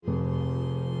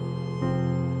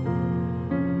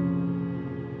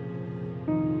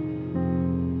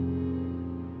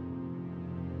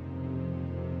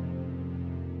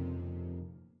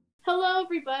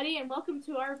everybody, and welcome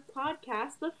to our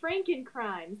podcast, The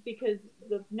Frankencrimes, because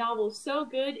the novel's so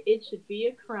good, it should be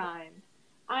a crime.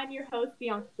 I'm your host,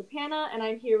 Bianca Capana, and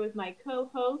I'm here with my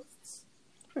co-hosts,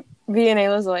 V&A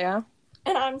Lazoya.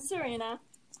 And I'm Serena.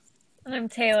 And I'm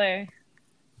Taylor.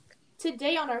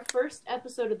 Today on our first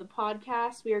episode of the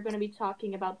podcast, we are going to be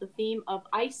talking about the theme of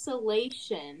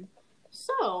isolation.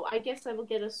 So, I guess I will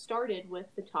get us started with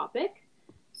the topic.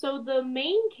 So the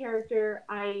main character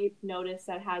I noticed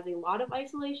that has a lot of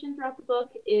isolation throughout the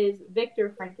book is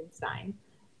Victor Frankenstein.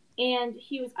 And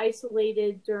he was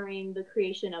isolated during the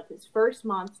creation of his first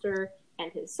monster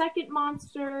and his second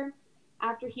monster.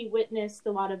 After he witnessed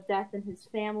a lot of death in his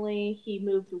family, he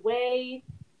moved away.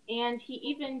 And he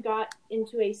even got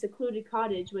into a secluded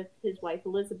cottage with his wife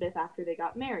Elizabeth after they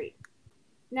got married.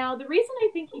 Now, the reason I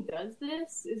think he does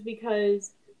this is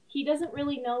because he doesn't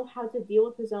really know how to deal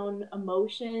with his own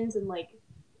emotions and,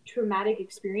 traumatic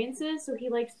experiences, so he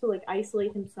likes to,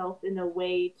 isolate himself in a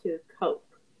way to cope.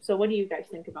 So what do you guys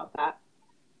think about that?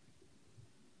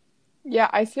 Yeah,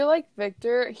 I feel like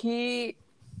Victor, he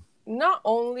not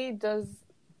only does,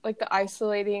 the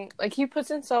isolating, he puts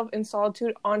himself in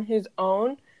solitude on his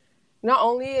own. Not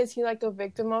only is he, a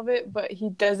victim of it, but he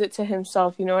does it to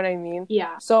himself, you know what I mean?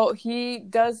 Yeah. So he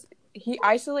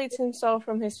isolates himself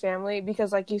from his family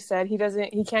because, like you said,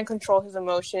 he can't control his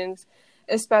emotions,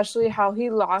 especially how he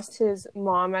lost his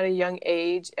mom at a young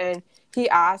age, and she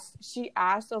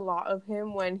asked a lot of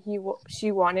him when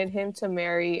she wanted him to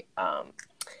marry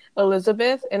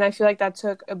Elizabeth, and I feel like that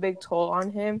took a big toll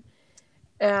on him.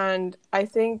 And I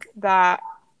think that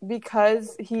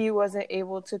because he wasn't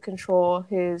able to control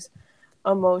his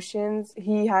emotions,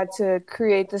 he had to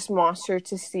create this monster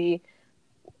to see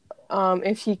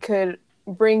if he could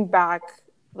bring back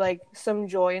some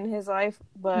joy in his life,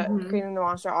 but creating the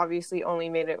monster obviously only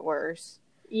made it worse.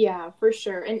 Yeah, for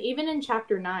sure. And even in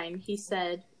chapter 9, he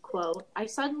said, quote, "I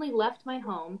suddenly left my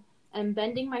home and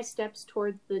bending my steps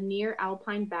toward the near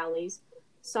alpine valleys,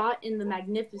 sought in the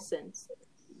magnificence,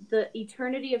 the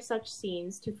eternity of such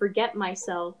scenes to forget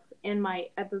myself and my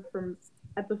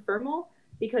epiphermal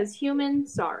because human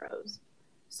sorrows."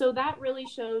 So that really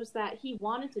shows that he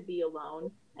wanted to be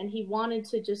alone and he wanted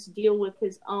to just deal with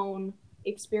his own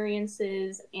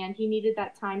experiences, and he needed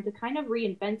that time to kind of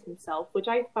reinvent himself, which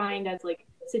I find as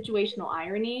situational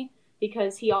irony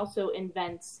because he also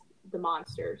invents the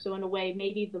monster. So in a way,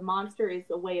 maybe the monster is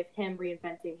a way of him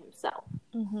reinventing himself.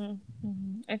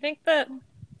 I think that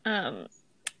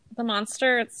the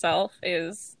monster itself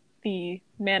is the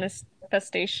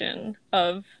manifestation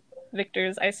of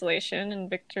Victor's isolation and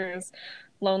Victor's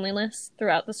loneliness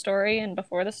throughout the story and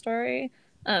before the story,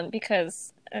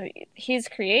 because his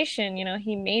creation,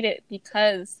 he made it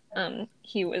because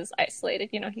he was isolated.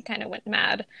 He kind of went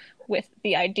mad with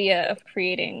the idea of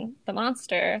creating the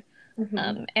monster,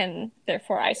 and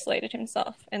therefore isolated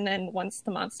himself. And then once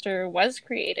the monster was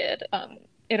created,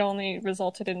 it only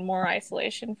resulted in more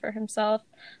isolation for himself,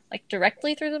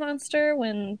 directly through the monster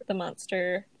when the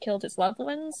monster killed his loved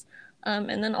ones,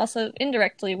 and then also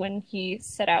indirectly when he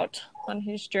set out on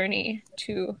his journey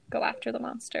to go after the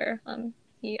monster.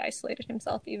 He isolated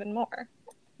himself even more.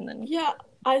 And then... Yeah,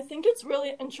 I think it's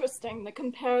really interesting, the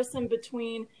comparison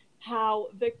between how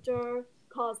Victor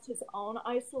caused his own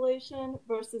isolation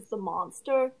versus the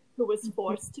monster who was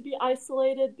forced to be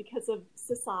isolated because of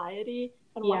society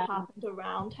and what happened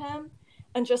around him.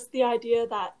 And just the idea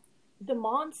that the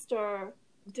monster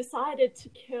decided to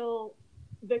kill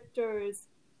Victor's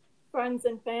friends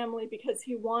and family because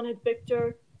he wanted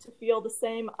Victor to feel the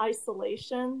same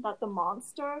isolation that the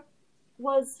monster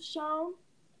was shown.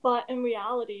 But in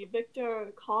reality,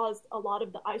 Victor caused a lot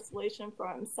of the isolation for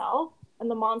himself, and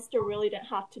the monster really didn't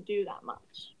have to do that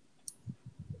much.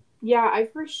 Yeah, I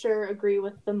for sure agree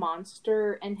with the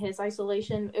monster and his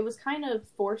isolation. It was kind of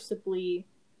forcibly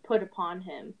put upon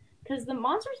him because the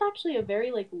monster's actually a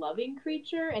very loving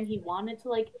creature, and he wanted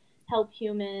to help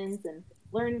humans and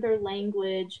learn their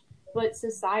language, but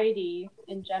society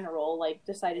in general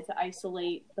decided to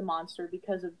isolate the monster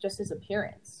because of just his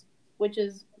appearance, which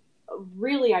is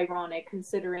really ironic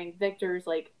considering Victor's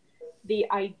the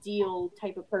ideal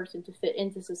type of person to fit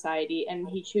into society, and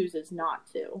he chooses not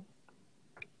to.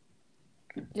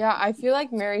 Yeah, I feel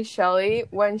like Mary Shelley,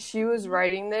 when she was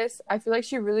writing this, I feel like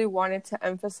she really wanted to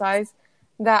emphasize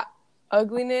that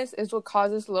ugliness is what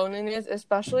causes loneliness,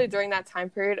 especially during that time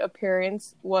period.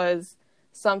 Appearance was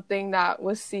something that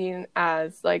was seen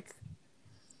as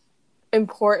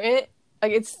important.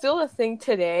 It's still a thing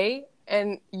today,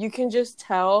 and you can just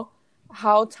tell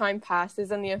how time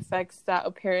passes and the effects that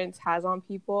appearance has on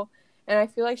people. And I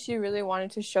feel like she really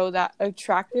wanted to show that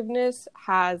attractiveness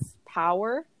has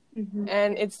power, Mm-hmm.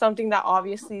 And it's something that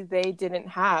obviously they didn't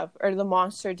have, or the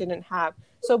monster didn't have.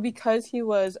 So because he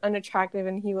was unattractive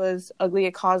and he was ugly,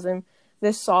 it caused him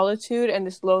this solitude and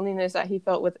this loneliness that he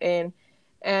felt within.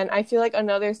 And I feel like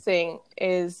another thing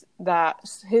is that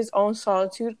his own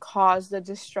solitude caused the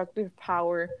destructive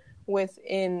power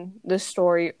within the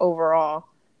story overall.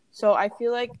 So I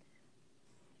feel like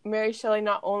Mary Shelley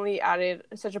not only added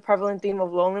such a prevalent theme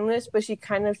of loneliness, but she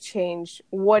kind of changed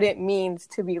what it means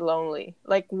to be lonely,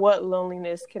 like what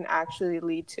loneliness can actually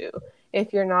lead to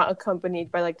if you're not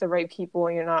accompanied by like the right people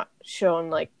and you're not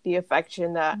shown like the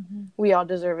affection that we all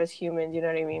deserve as humans. You know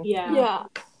what I mean? Yeah.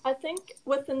 I think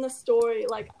within the story,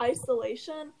 like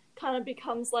isolation kind of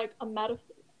becomes like a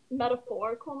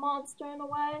metaphorical monster in a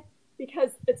way,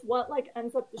 because it's what like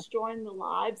ends up destroying the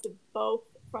lives of both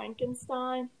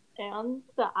Frankenstein and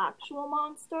the actual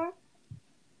monster.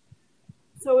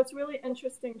 So it's really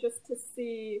interesting just to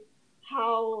see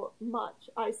how much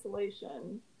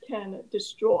isolation can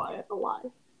destroy a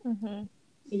life. Mm-hmm.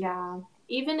 Yeah.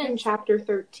 Even in chapter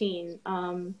 13,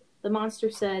 the monster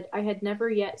said, "I had never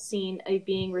yet seen a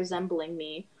being resembling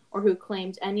me or who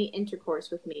claimed any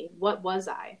intercourse with me. What was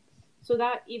I?" So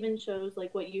that even shows,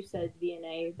 like what you said,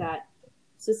 DNA, that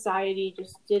society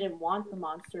just didn't want the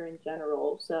monster in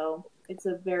general. So it's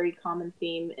a very common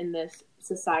theme in this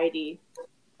society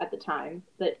at the time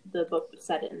that the book was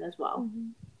set in as well.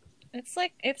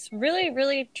 It's really,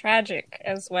 really tragic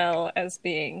as well as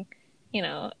being,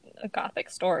 a Gothic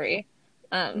story.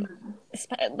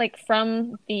 Like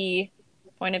from the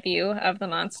point of view of the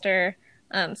monster,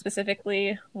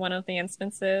 specifically one of the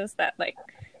instances that like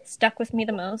stuck with me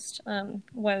the most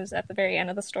was at the very end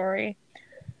of the story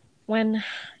when,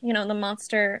 the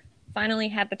monster finally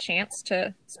had the chance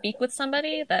to speak with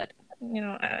somebody that,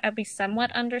 at least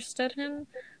somewhat understood him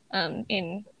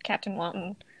in Captain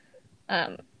Walton.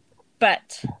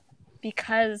 But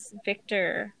because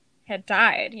Victor had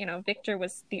died, Victor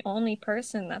was the only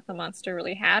person that the monster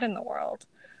really had in the world.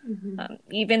 Mm-hmm.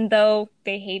 Even though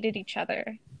they hated each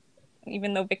other,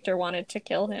 even though Victor wanted to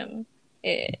kill him,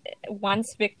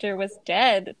 once Victor was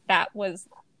dead, that was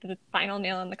the final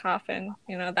nail in the coffin.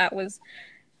 That was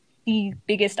the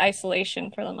biggest isolation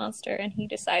for the monster, and he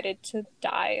decided to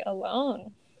die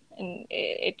alone. And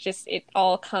it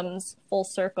all comes full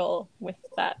circle with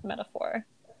that metaphor.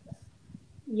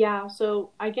 Yeah,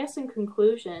 so I guess in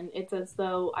conclusion, it's as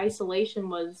though isolation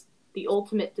was the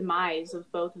ultimate demise of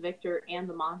both Victor and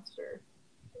the monster.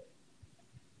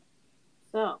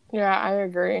 So. Yeah, I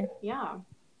agree. Yeah.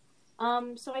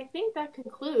 So I think that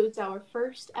concludes our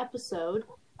first episode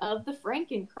of the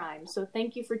Frankencrime. So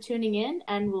thank you for tuning in,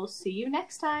 and we'll see you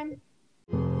next time.